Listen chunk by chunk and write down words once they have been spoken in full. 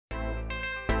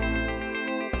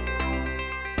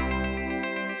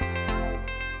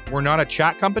We're not a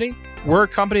chat company. We're a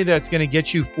company that's going to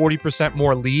get you 40%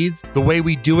 more leads. The way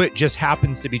we do it just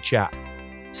happens to be chat.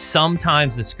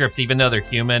 Sometimes the scripts, even though they're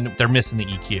human, they're missing the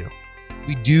EQ.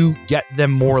 We do get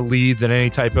them more leads than any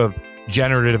type of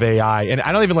generative AI. And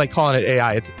I don't even like calling it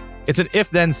AI. It's an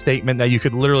if-then statement that you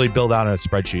could literally build out on a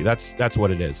spreadsheet. That's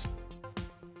what it is.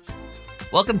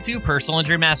 Welcome to Personal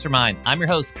Injury Mastermind. I'm your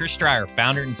host, Chris Stryer,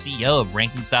 founder and CEO of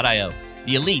Rankings.io,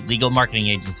 the elite legal marketing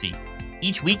agency.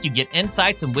 Each week, you get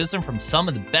insights and wisdom from some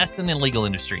of the best in the legal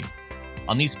industry.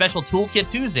 On these special Toolkit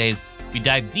Tuesdays, we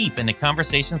dive deep into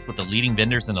conversations with the leading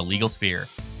vendors in the legal sphere,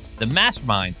 the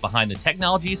masterminds behind the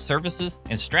technologies, services,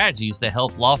 and strategies that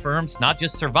help law firms not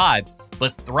just survive,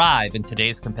 but thrive in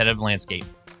today's competitive landscape.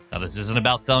 Now, this isn't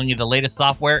about selling you the latest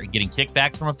software and getting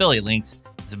kickbacks from affiliate links.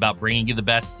 It's about bringing you the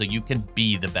best so you can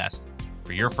be the best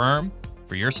for your firm,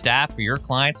 for your staff, for your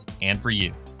clients, and for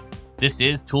you. This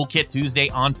is Toolkit Tuesday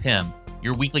on PIM,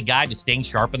 your weekly guide to staying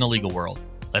sharp in the legal world.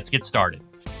 Let's get started.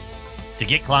 To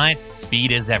get clients,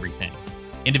 speed is everything.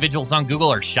 Individuals on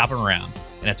Google are shopping around,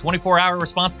 and a 24-hour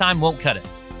response time won't cut it.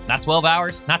 Not 12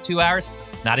 hours, not 2 hours,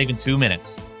 not even 2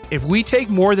 minutes. If we take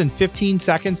more than 15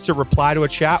 seconds to reply to a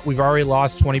chat, we've already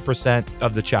lost 20%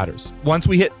 of the chatters. Once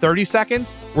we hit 30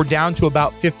 seconds, we're down to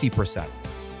about 50%.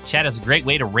 Chat is a great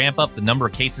way to ramp up the number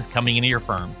of cases coming into your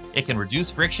firm. It can reduce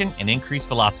friction and increase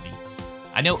velocity.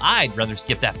 I know I'd rather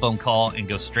skip that phone call and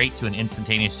go straight to an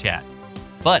instantaneous chat.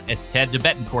 But as Ted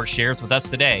DeBettencourt shares with us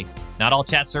today, not all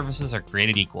chat services are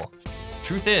created equal.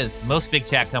 Truth is, most big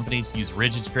chat companies use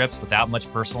rigid scripts without much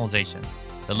personalization.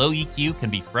 The low EQ can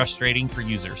be frustrating for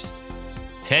users.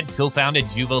 Ted co-founded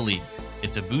Juvo Leads.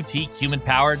 It's a boutique,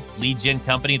 human-powered lead gen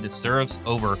company that serves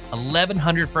over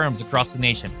 1,100 firms across the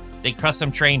nation. They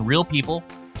custom train real people,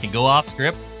 can go off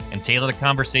script, and tailor the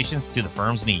conversations to the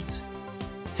firm's needs.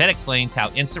 Ted explains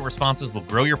how instant responses will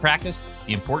grow your practice,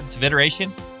 the importance of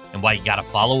iteration, and why you gotta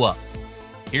follow up.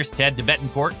 Here's Ted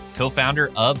DeBettencourt, co-founder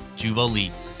of Juvo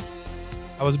Leads.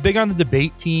 I was big on the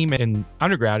debate team in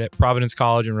undergrad at Providence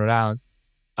College in Rhode Island.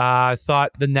 I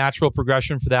thought the natural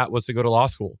progression for that was to go to law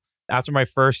school. After my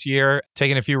first year,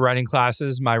 taking a few writing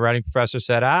classes, my writing professor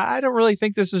said, I don't really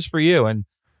think this is for you. And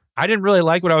I didn't really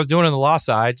like what I was doing on the law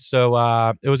side. So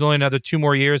it was only another 2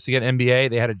 more years to get an MBA.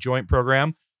 They had a joint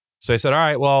program. So I said, all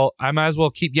right, well, I might as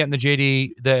well keep getting the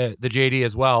JD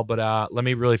as well, but let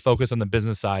me really focus on the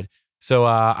business side. So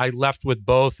I left with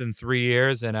both in 3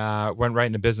 years and went right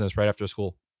into business right after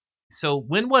school. So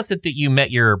when was it that you met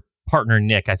your partner,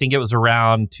 Nick? I think it was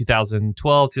around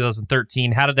 2012,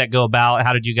 2013. How did that go about?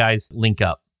 How did you guys link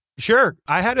up? Sure.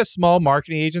 I had a small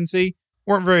marketing agency.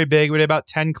 Weren't very big. We had about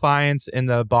 10 clients in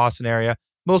the Boston area,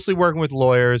 mostly working with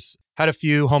lawyers, had a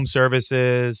few home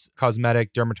services,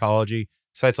 cosmetic, dermatology,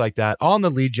 sites like that, all on the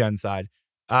lead gen side.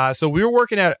 So we were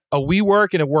working at a WeWork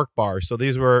and a Work Bar. So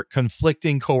these were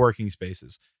conflicting co-working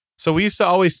spaces. So we used to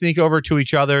always sneak over to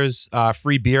each other's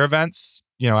free beer events,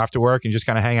 after work and just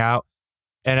kind of hang out.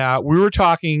 And we were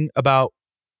talking about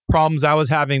problems I was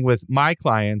having with my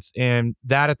clients. And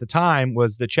that at the time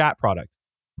was the chat product.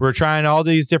 We were trying all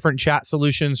these different chat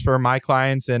solutions for my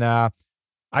clients. And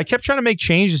I kept trying to make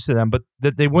changes to them, but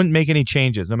that they wouldn't make any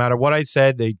changes. No matter what I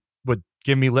said, they would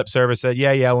give me lip service, said,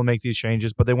 yeah, we'll make these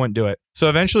changes, but they wouldn't do it. So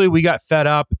eventually we got fed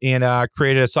up and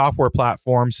created a software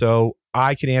platform so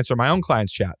I could answer my own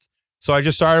clients' chats. So I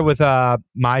just started with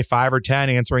my 5 or 10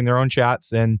 answering their own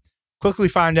chats and quickly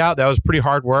found out that was pretty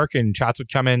hard work and chats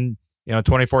would come in,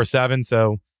 24/7.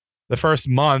 So the first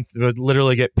month it would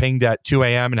literally get pinged at 2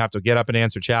 a.m. and have to get up and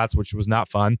answer chats, which was not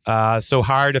fun. So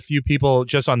hired a few people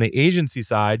just on the agency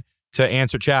side to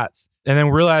answer chats and then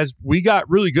realized we got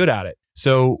really good at it.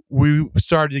 So we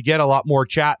started to get a lot more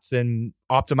chats and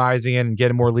optimizing it and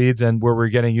getting more leads than where we're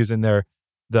getting using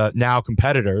the now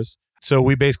competitors. So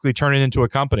we basically turned it into a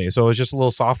company. So it was just a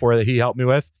little software that he helped me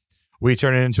with. We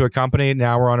turned it into a company.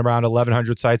 Now we're on around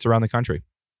 1,100 sites around the country.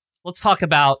 Let's talk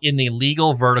about in the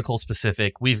legal vertical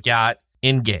specific. We've got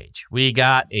Engage. We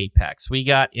got Apex. We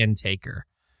got Intaker.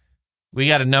 We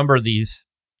got a number of these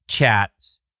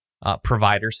chats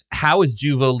providers. How is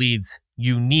Juvo Leads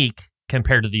unique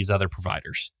compared to these other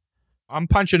providers? I'm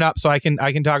punching up so I can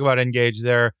talk about Engage.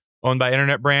 They're owned by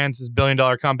Internet Brands. It's a $1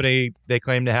 billion company. They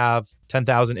claim to have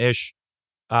 10,000-ish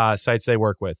sites they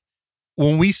work with.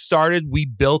 When we started, we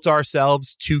built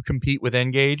ourselves to compete with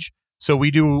Engage. So we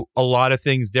do a lot of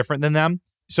things different than them.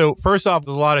 So first off,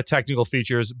 there's a lot of technical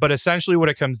features, but essentially what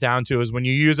it comes down to is when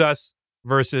you use us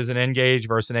versus an Engage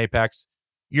versus an Apex,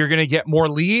 you're going to get more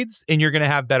leads and you're going to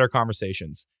have better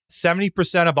conversations.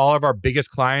 70% of all of our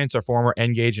biggest clients are former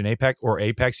Engage and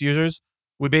Apex users.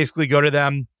 We basically go to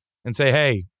them and say,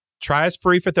 hey, try us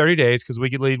free for 30 days because we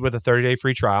could lead with a 30-day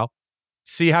free trial.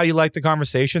 see how you like the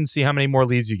conversation, see how many more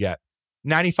leads you get.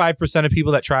 95% of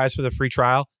people that try us for the free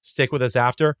trial stick with us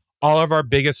after. All of our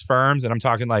biggest firms, and I'm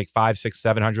talking like 500, 600,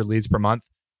 700 leads per month,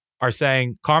 are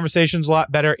saying conversation's a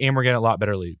lot better and we're getting a lot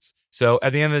better leads. So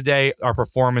at the end of the day, our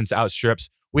performance outstrips.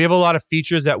 We have a lot of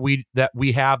features that we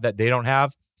have that they don't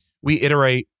have. We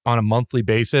iterate on a monthly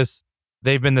basis.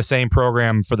 They've been the same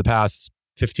program for the past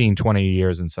 15, 20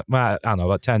 years and so, well, I don't know,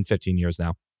 about 10, 15 years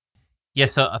now. Yeah,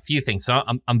 so a few things. So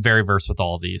I'm very versed with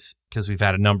all of these because we've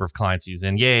had a number of clients use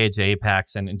Engage,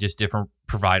 Apex, and just different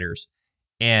providers.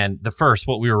 And the first,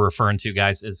 what we were referring to,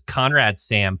 guys, is Conrad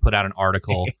Sam put out an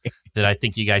article that I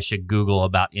think you guys should Google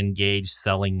about Engage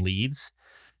selling leads.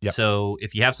 Yep. So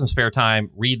if you have some spare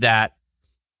time, read that.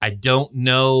 I don't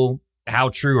know how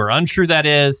true or untrue that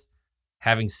is.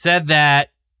 Having said that,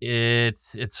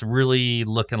 it's really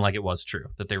looking like it was true,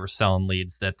 that they were selling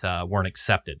leads that weren't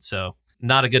accepted. So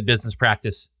not a good business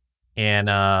practice and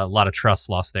a lot of trust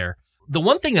lost there. The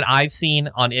one thing that I've seen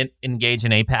on Engage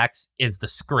and Apex is the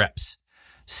scripts.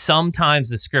 Sometimes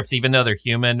the scripts, even though they're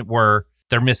human,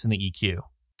 they're missing the EQ.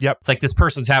 Yep. It's like this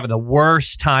person's having the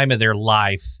worst time of their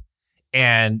life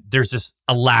and there's just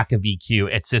a lack of EQ.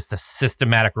 It's just a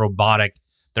systematic robotic.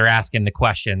 They're asking the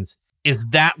questions. Is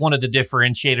that one of the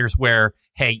differentiators where,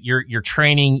 hey, you're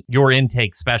training your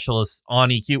intake specialists on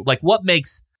EQ? Like what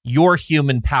makes your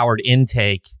human-powered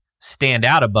intake stand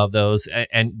out above those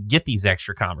and get these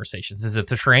extra conversations? Is it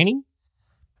the training?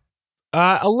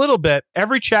 A little bit.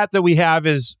 Every chat that we have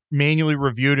is manually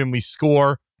reviewed and we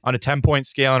score on a 10-point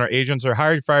scale, and our agents are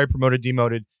hired, fired, promoted,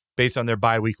 demoted based on their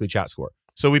bi-weekly chat score.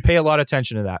 So we pay a lot of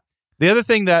attention to that. The other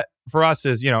thing that for us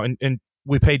is, and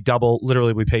we pay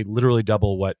literally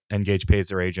double what Engage pays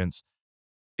their agents.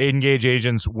 Engage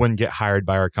agents wouldn't get hired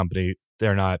by our company.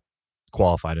 They're not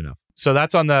qualified enough. So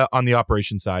that's on the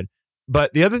operations side.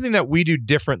 But the other thing that we do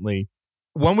differently,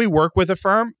 when we work with a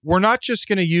firm, we're not just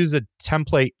going to use a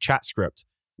template chat script.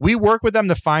 We work with them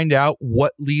to find out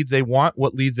what leads they want,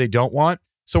 what leads they don't want.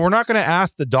 So we're not going to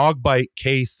ask the dog bite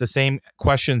case the same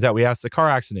questions that we ask the car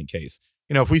accident case.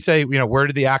 If we say, where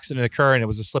did the accident occur and it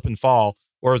was a slip and fall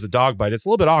or it was a dog bite, it's a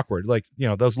little bit awkward. Like,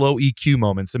 those low EQ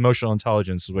moments, emotional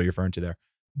intelligence is what you're referring to there.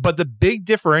 But the big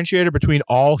differentiator between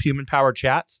all human-powered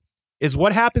chats is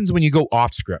what happens when you go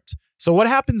off script. So what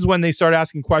happens when they start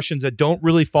asking questions that don't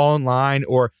really fall in line,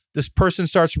 or this person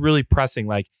starts really pressing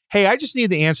like, hey, I just need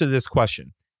the answer to this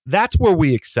question. That's where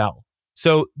we excel.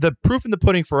 So the proof in the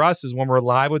pudding for us is when we're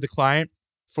live with the client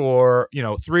for,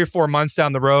 3 or 4 months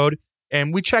down the road,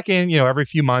 and we check in, every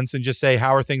few months and just say,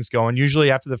 how are things going?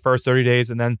 Usually after the first 30 days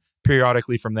and then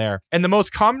periodically from there. And the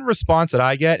most common response that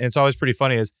I get, and it's always pretty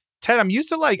funny, is, Ted, I'm used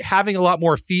to like having a lot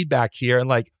more feedback here and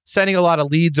like sending a lot of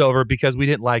leads over because we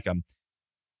didn't like them.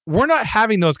 We're not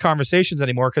having those conversations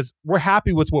anymore because we're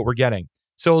happy with what we're getting.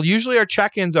 So usually our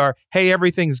check-ins are, hey,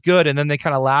 everything's good. And then they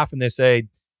kind of laugh and they say,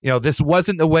 this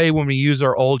wasn't the way when we use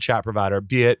our old chat provider,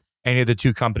 be it any of the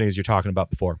two companies you're talking about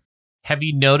before. Have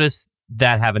you noticed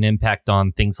that have an impact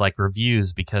on things like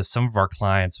reviews? Because some of our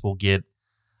clients will get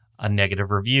a negative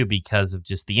review because of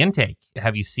just the intake.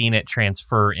 Have you seen it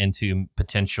transfer into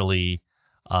potentially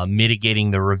mitigating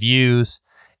the reviews?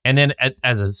 And then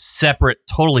as a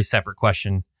totally separate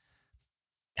question,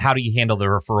 how do you handle the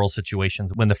referral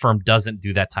situations when the firm doesn't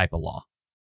do that type of law?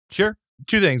 Sure.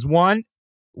 Two things. One,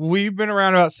 we've been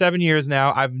around about 7 years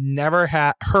now. I've never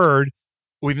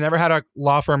we've never had a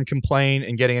law firm complain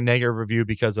and getting a negative review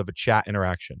because of a chat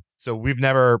interaction. So we've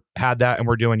never had that, and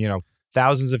we're doing,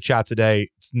 thousands of chats a day.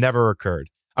 It's never occurred.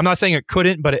 I'm not saying it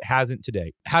couldn't, but it hasn't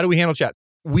today. How do we handle chat?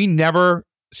 We never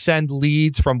send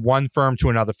leads from one firm to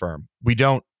another firm. We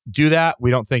don't do that.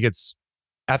 We don't think it's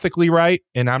ethically right.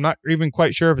 And I'm not even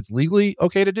quite sure if it's legally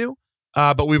okay to do,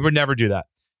 but we would never do that.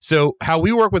 So how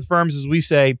we work with firms is we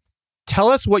say, tell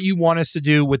us what you want us to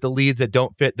do with the leads that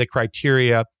don't fit the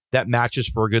criteria that matches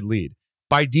for a good lead.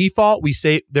 By default, we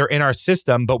say they're in our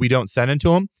system, but we don't send them to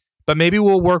them. But maybe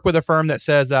we'll work with a firm that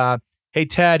says, hey,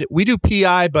 Ted, we do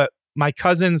PI, but my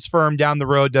cousin's firm down the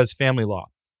road does family law.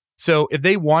 So if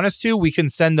they want us to, we can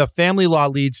send the family law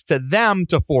leads to them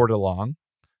to forward along,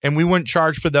 and we wouldn't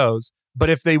charge for those. But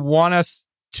if they want us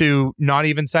to not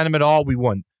even send them at all, we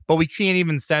wouldn't. But we can't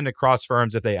even send across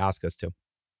firms if they ask us to.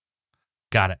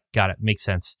 Got it. Makes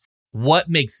sense. What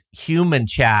makes human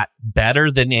chat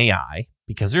better than AI?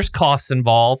 Because there's costs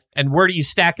involved. And where do you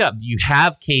stack up? Do you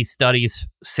have case studies,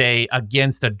 say,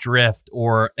 against a drift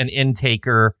or an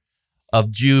intaker of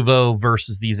Juvo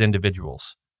versus these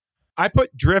individuals? I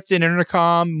put drift and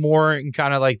intercom more in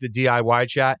kind of like the DIY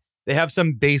chat. They have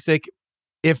some basic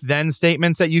if-then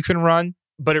statements that you can run,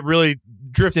 but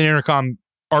drift and intercom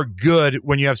are good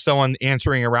when you have someone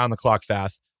answering around the clock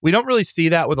fast. We don't really see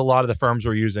that with a lot of the firms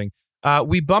we're using.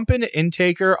 We bump into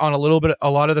Intaker on a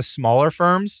lot of the smaller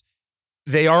firms.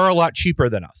 They are a lot cheaper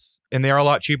than us, and they are a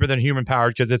lot cheaper than Human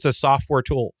Powered because it's a software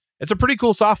tool. It's a pretty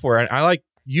cool software, and I like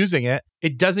using it.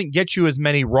 It doesn't get you as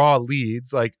many raw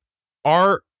leads. Like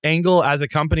our angle as a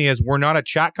company is we're not a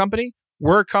chat company.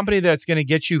 We're a company that's going to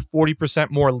get you 40%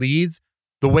 more leads.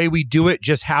 The way we do it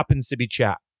just happens to be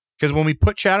chat. Because when we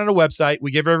put chat on a website,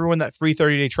 we give everyone that free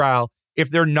 30-day trial.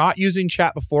 If they're not using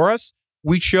chat before us,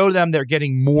 we show them they're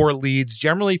getting more leads,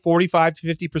 generally 45 to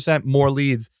 50% more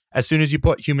leads as soon as you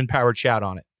put human-powered chat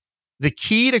on it. The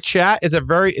key to chat is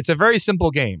it's a very simple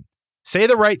game. Say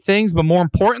the right things, but more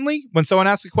importantly, when someone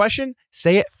asks a question,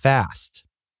 say it fast.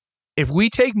 If we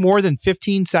take more than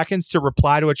 15 seconds to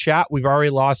reply to a chat, we've already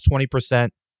lost 20%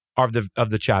 of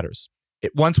the chatters.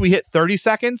 Once we hit 30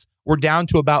 seconds, we're down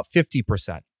to about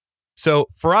 50%. So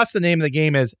for us, the name of the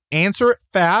game is answer it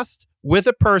fast with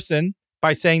a person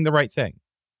by saying the right thing.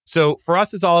 So for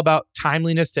us, it's all about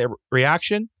timeliness to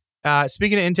reaction.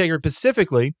 Speaking of Integra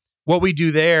specifically, what we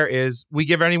do there is we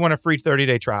give anyone a free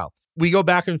 30-day trial. We go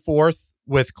back and forth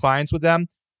with clients with them.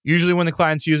 Usually when the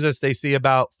clients use us, they see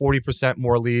about 40%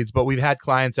 more leads, but we've had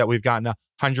clients that we've gotten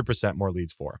 100% more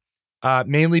leads for,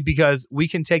 mainly because we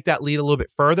can take that lead a little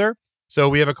bit further. So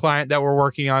we have a client that we're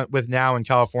working on with now in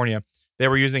California. They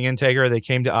were using Integra. They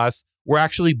came to us. We're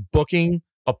actually booking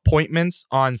appointments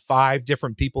on 5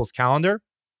 different people's calendar.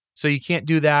 So you can't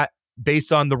do that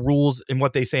based on the rules and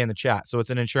what they say in the chat. So it's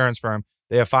an insurance firm.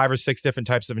 They have 5 or 6 different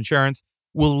types of insurance.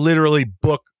 We'll literally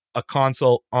book a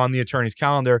consult on the attorney's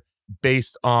calendar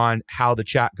based on how the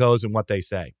chat goes and what they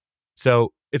say.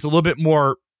 So it's a little bit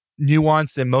more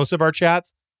nuanced than most of our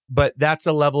chats, but that's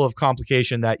a level of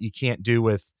complication that you can't do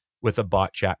with a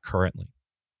bot chat currently.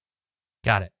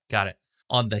 Got it.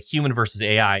 On the human versus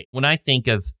AI, when I think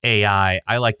of AI,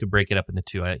 I like to break it up into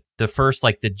 2. The first,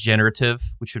 like the generative,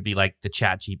 which would be like the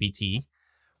chat GPT,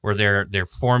 where they're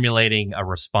formulating a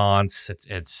response.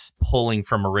 It's pulling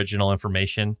from original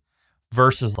information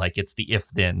versus like it's the if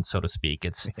then, so to speak.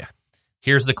 It's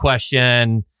here's the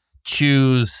question,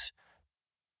 choose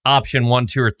option 1,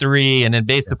 2, or 3, and then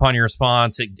based upon your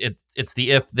response, it's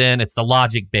the if then, it's the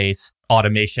logic based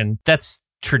automation. That's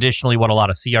traditionally what a lot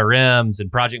of CRMs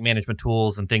and project management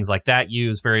tools and things like that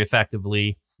use very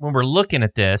effectively. When we're looking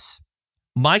at this,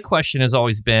 my question has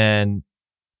always been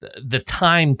the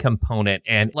time component,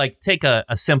 and like take a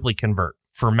Simply Convert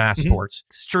for mass torts,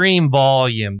 extreme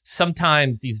volume.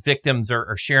 Sometimes these victims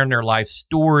are sharing their life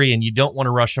story and you don't want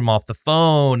to rush them off the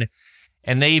phone.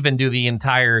 And they even do the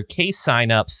entire case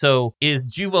sign up. So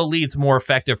is Juvo Leads more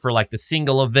effective for like the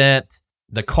single event,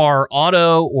 the car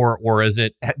auto, or is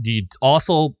it, do you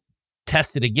also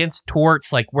test it against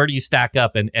torts? Like where do you stack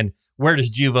up and where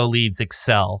does Juvo Leads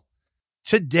excel?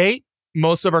 To date,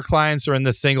 most of our clients are in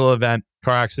the single event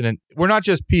car accident. We're not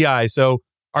just PI. So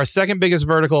our second biggest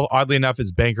vertical, oddly enough,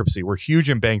 is bankruptcy. We're huge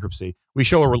in bankruptcy. We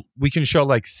can show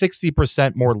like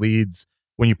 60% more leads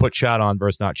when you put chat on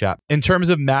versus not chat. In terms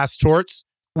of mass torts,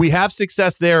 we have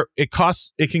success there. It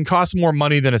can cost more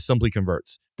money than a Simply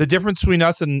Converts. The difference between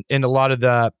us and a lot of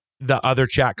the other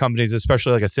chat companies,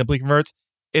 especially like a Simply Converts,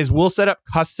 is we'll set up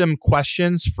custom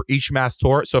questions for each mass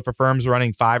tort. So if a firm's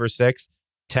running 5 or 6,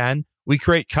 10, we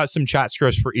create custom chat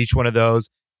scripts for each one of those,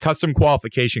 custom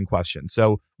qualification questions.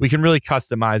 So we can really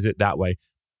customize it that way.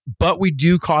 But we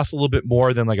do cost a little bit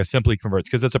more than like a Simply Converts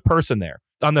because it's a person there.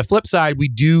 On the flip side, we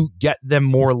do get them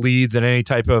more leads than any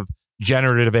type of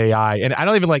generative AI. And I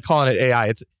don't even like calling it AI.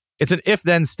 It's an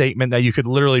if-then statement that you could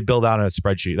literally build out on a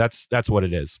spreadsheet. That's what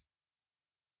it is.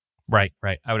 Right.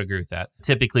 I would agree with that.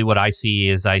 Typically what I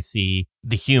see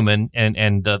the human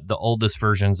and the oldest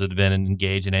versions that have been in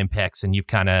Engage and Apex, and you've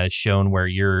kind of shown where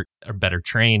you're better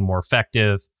trained, more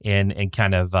effective, and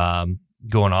kind of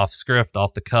going off script,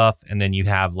 off the cuff. And then you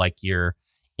have like your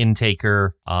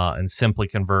Intaker and Simply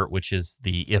Convert, which is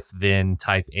the if-then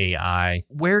type AI.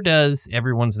 Where does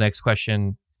everyone's next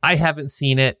question? I haven't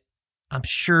seen it. I'm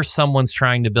sure someone's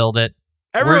trying to build it.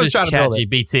 Everyone's trying to build it.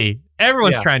 ChatGPT.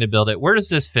 Everyone's trying to build it. Where does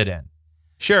this fit in?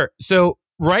 Sure. So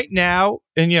right now,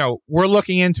 and we're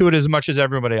looking into it as much as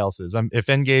everybody else is. If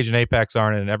Engage and Apex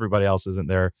aren't and everybody else isn't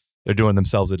there, they're doing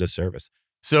themselves a disservice.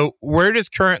 So where it is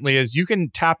currently is you can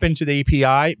tap into the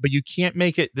API, but you can't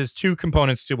make it. There's 2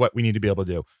 components to what we need to be able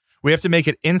to do. We have to make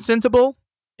it instantable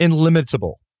and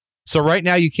limitable. So right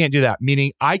now you can't do that,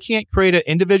 meaning I can't create an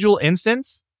individual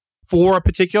instance for a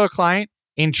particular client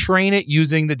and train it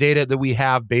using the data that we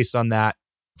have based on that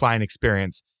client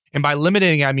experience. And by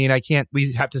limiting, I mean,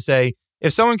 we have to say,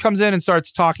 if someone comes in and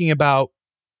starts talking about,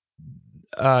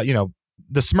 the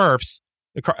Smurfs,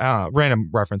 random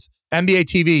reference, NBA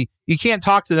TV, you can't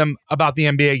talk to them about the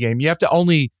NBA game. You have to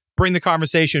only bring the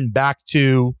conversation back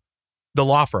to the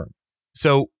law firm.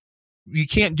 So you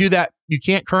can't do that. You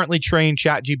can't currently train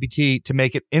ChatGPT to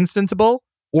make it instantable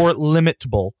or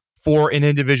limitable for an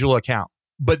individual account.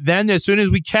 But then as soon as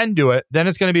we can do it, then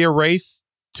it's going to be a race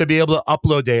to be able to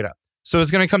upload data. So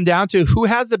it's going to come down to who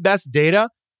has the best data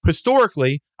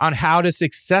historically on how to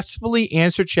successfully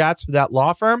answer chats for that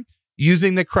law firm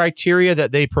using the criteria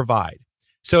that they provide.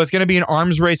 So it's going to be an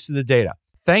arms race to the data.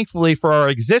 Thankfully, for our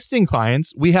existing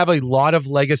clients, we have a lot of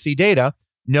legacy data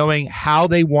knowing how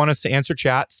they want us to answer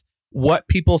chats, what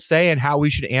people say, and how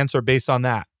we should answer based on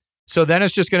that. So then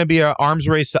it's just going to be an arms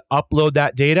race to upload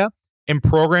that data and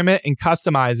program it and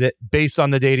customize it based on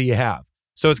the data you have.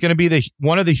 So it's going to be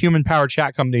one of the human-powered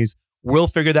chat companies will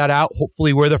figure that out.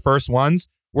 Hopefully, we're the first ones.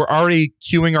 We're already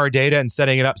queuing our data and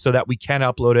setting it up so that we can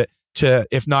upload it to,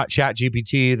 if not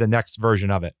ChatGPT, the next version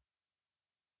of it.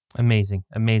 Amazing.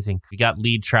 We got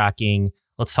lead tracking.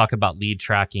 Let's talk about lead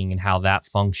tracking and how that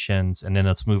functions. And then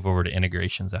let's move over to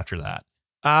integrations after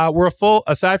that. We're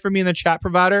aside from being the chat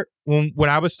provider, when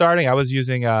I was starting, I was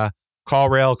using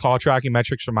CallRail, call tracking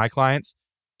metrics for my clients.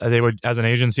 They would, as an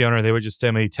agency owner, they would just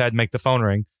tell me, Ted, make the phone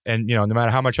ring. And, no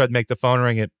matter how much I'd make the phone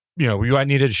ring, I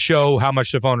needed to show how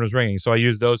much the phone was ringing. So I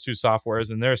used those two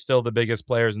softwares, and they're still the biggest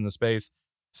players in the space.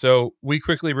 So we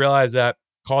quickly realized that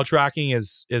call tracking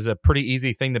is a pretty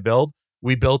easy thing to build.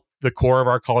 We built the core of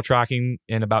our call tracking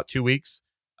in about 2 weeks.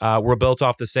 We're built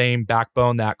off the same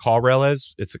backbone that CallRail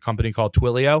is. It's a company called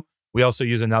Twilio. We also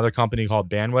use another company called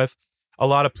Bandwidth. A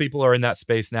lot of people are in that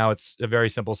space now. It's a very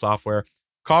simple software.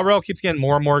 CallRail keeps getting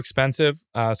more and more expensive.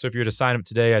 So if you were to sign up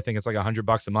today, I think it's like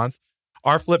 $100 a month.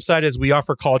 Our flip side is we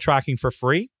offer call tracking for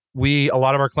free. A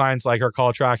lot of our clients like our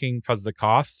call tracking because of the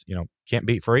cost. Can't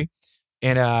beat free.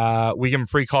 And we give them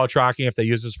free call tracking if they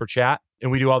use us for chat. And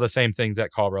we do all the same things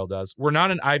that CallRail does. We're not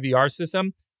an IVR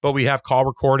system, but we have call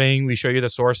recording. We show you the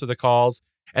source of the calls.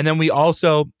 And then we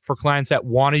also, for clients that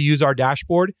want to use our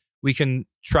dashboard, we can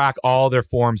track all their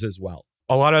forms as well.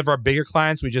 A lot of our bigger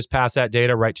clients, we just pass that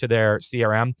data right to their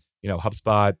CRM,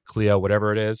 HubSpot, Clio,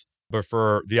 whatever it is. But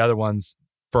for the other ones,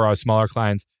 for our smaller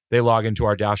clients, they log into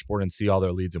our dashboard and see all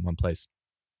their leads in one place.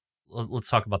 Let's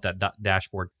talk about that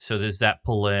dashboard. So does that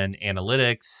pull in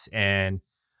analytics and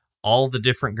all the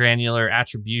different granular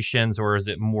attributions, or is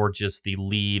it more just the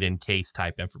lead and case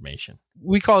type information?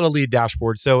 We call it a lead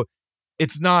dashboard. So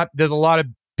there's a lot of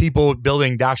people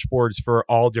building dashboards for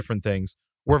all different things.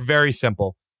 We're very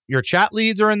simple. Your chat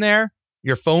leads are in there,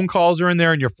 your phone calls are in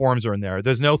there, and your forms are in there.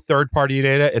 There's no third-party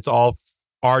data. It's all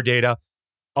our data.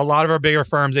 A lot of our bigger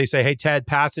firms, they say, hey, Ted,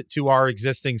 pass it to our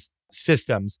existing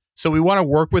systems. So we want to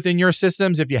work within your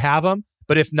systems if you have them,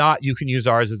 but if not, you can use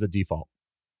ours as a default.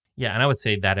 Yeah, and I would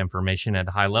say that information at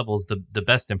high level is the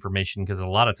best information, because a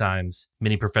lot of times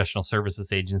many professional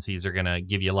services agencies are going to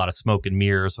give you a lot of smoke and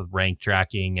mirrors with rank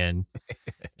tracking and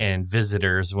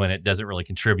visitors when it doesn't really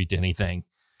contribute to anything.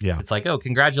 Yeah. It's like, oh,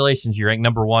 congratulations, you rank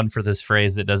number one for this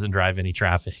phrase that doesn't drive any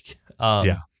traffic.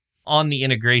 Yeah. On the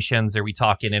integrations, are we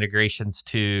talking integrations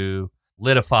to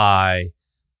Litify,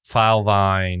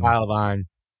 Filevine? Filevine.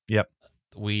 Yep.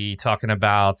 We talking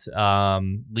about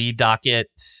Lead Docket?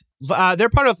 They're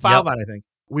part of Filevine, Yep. I think.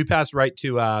 We pass right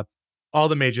to all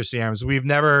the major CRMs.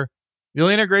 The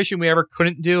only integration we ever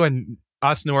couldn't do, and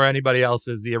us nor anybody else,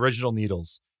 is the original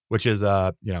Needles, which is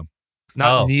not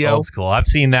Neo. Old school. I've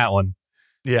seen that one.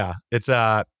 Yeah, it's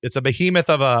a behemoth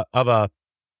of a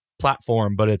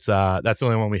platform, but that's the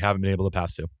only one we haven't been able to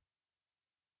pass to.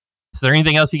 Is there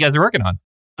anything else you guys are working on?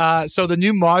 So the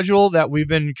new module that we've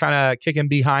been kind of kicking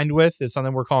behind with is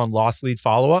something we're calling lost lead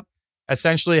follow-up.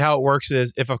 Essentially, how it works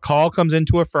is if a call comes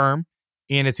into a firm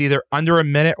and it's either under a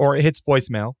minute or it hits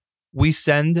voicemail, we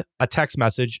send a text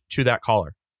message to that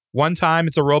caller. One time,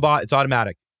 it's a robot, it's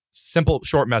automatic. Simple,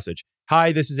 short message.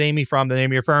 Hi, this is Amy from the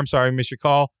name of your firm. Sorry, I missed your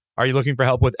call. Are you looking for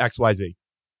help with XYZ?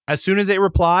 As soon as they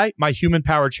reply, my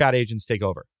human-powered chat agents take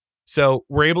over. So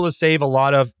we're able to save a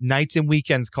lot of nights and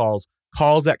weekends calls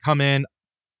that come in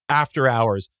after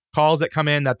hours, calls that come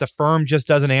in that the firm just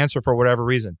doesn't answer for whatever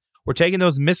reason. We're taking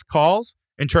those missed calls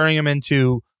and turning them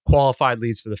into qualified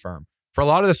leads for the firm. For a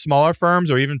lot of the smaller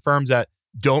firms or even firms that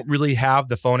don't really have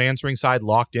the phone answering side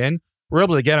locked in, we're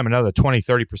able to get them another 20,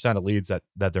 30% of leads that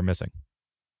they're missing.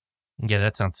 Yeah,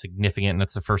 that sounds significant. And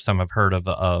that's the first time I've heard of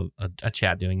a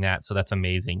chat doing that. So that's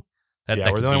amazing. That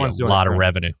we're the only ones doing a lot it. of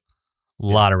revenue. A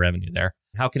lot of revenue there.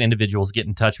 How can individuals get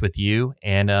in touch with you,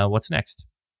 and what's next?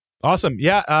 Awesome.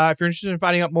 Yeah. If you're interested in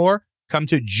finding out more, come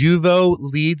to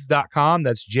juvoleads.com.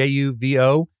 That's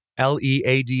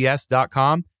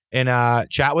JUVOLEADS.com and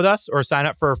chat with us or sign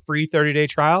up for a free 30-day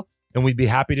trial. and we'd be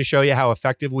happy to show you how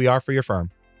effective we are for your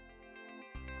firm.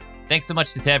 Thanks so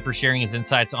much to Ted for sharing his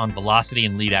insights on velocity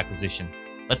and lead acquisition.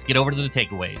 Let's get over to the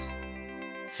takeaways.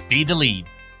 Speed to lead.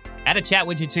 Add a chat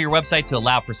widget to your website to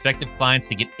allow prospective clients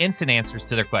to get instant answers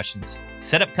to their questions.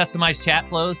 Set up customized chat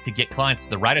flows to get clients to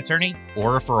the right attorney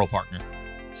or referral partner.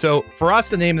 So for us,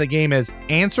 the name of the game is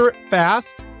answer it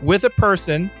fast with a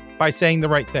person by saying the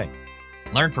right thing.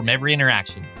 Learn from every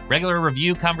interaction. Regular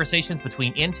review conversations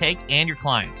between intake and your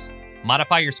clients.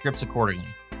 Modify your scripts accordingly.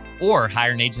 Or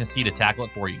hire an agency to tackle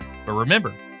it for you. But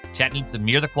remember, chat needs to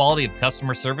mirror the quality of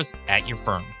customer service at your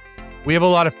firm. We have a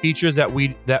lot of features that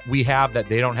we have that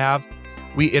they don't have.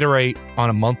 We iterate on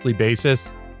a monthly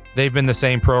basis. They've been the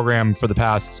same program for the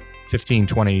past 15,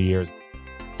 20 years.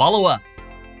 Follow up.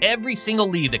 Every single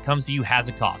lead that comes to you has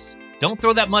a cost. Don't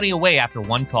throw that money away after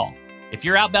one call. If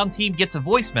your outbound team gets a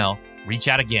voicemail, reach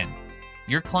out again.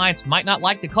 Your clients might not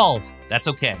like the calls. That's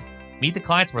okay. Meet the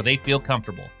clients where they feel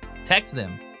comfortable. Text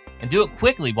them and do it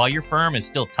quickly while your firm is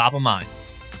still top of mind.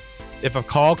 If a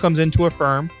call comes into a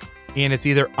firm and it's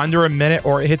either under a minute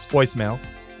or it hits voicemail,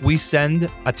 we send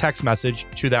a text message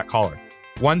to that caller.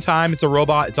 One time it's a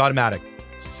robot, it's automatic.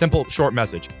 Simple, short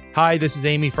message. Hi, this is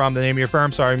Amy from the name of your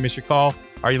firm. Sorry I missed your call.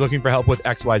 Are you looking for help with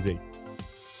XYZ?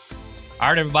 All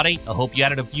right, everybody. I hope you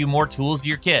added a few more tools to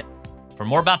your kit. For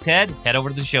more about Ted, head over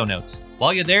to the show notes.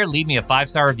 While you're there, leave me a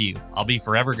 5-star review. I'll be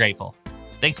forever grateful.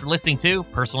 Thanks for listening to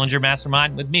Personal Injury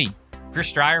Mastermind with me,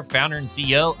 Chris Stryer, founder and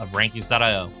CEO of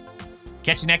Rankings.io.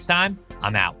 Catch you next time.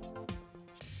 I'm out.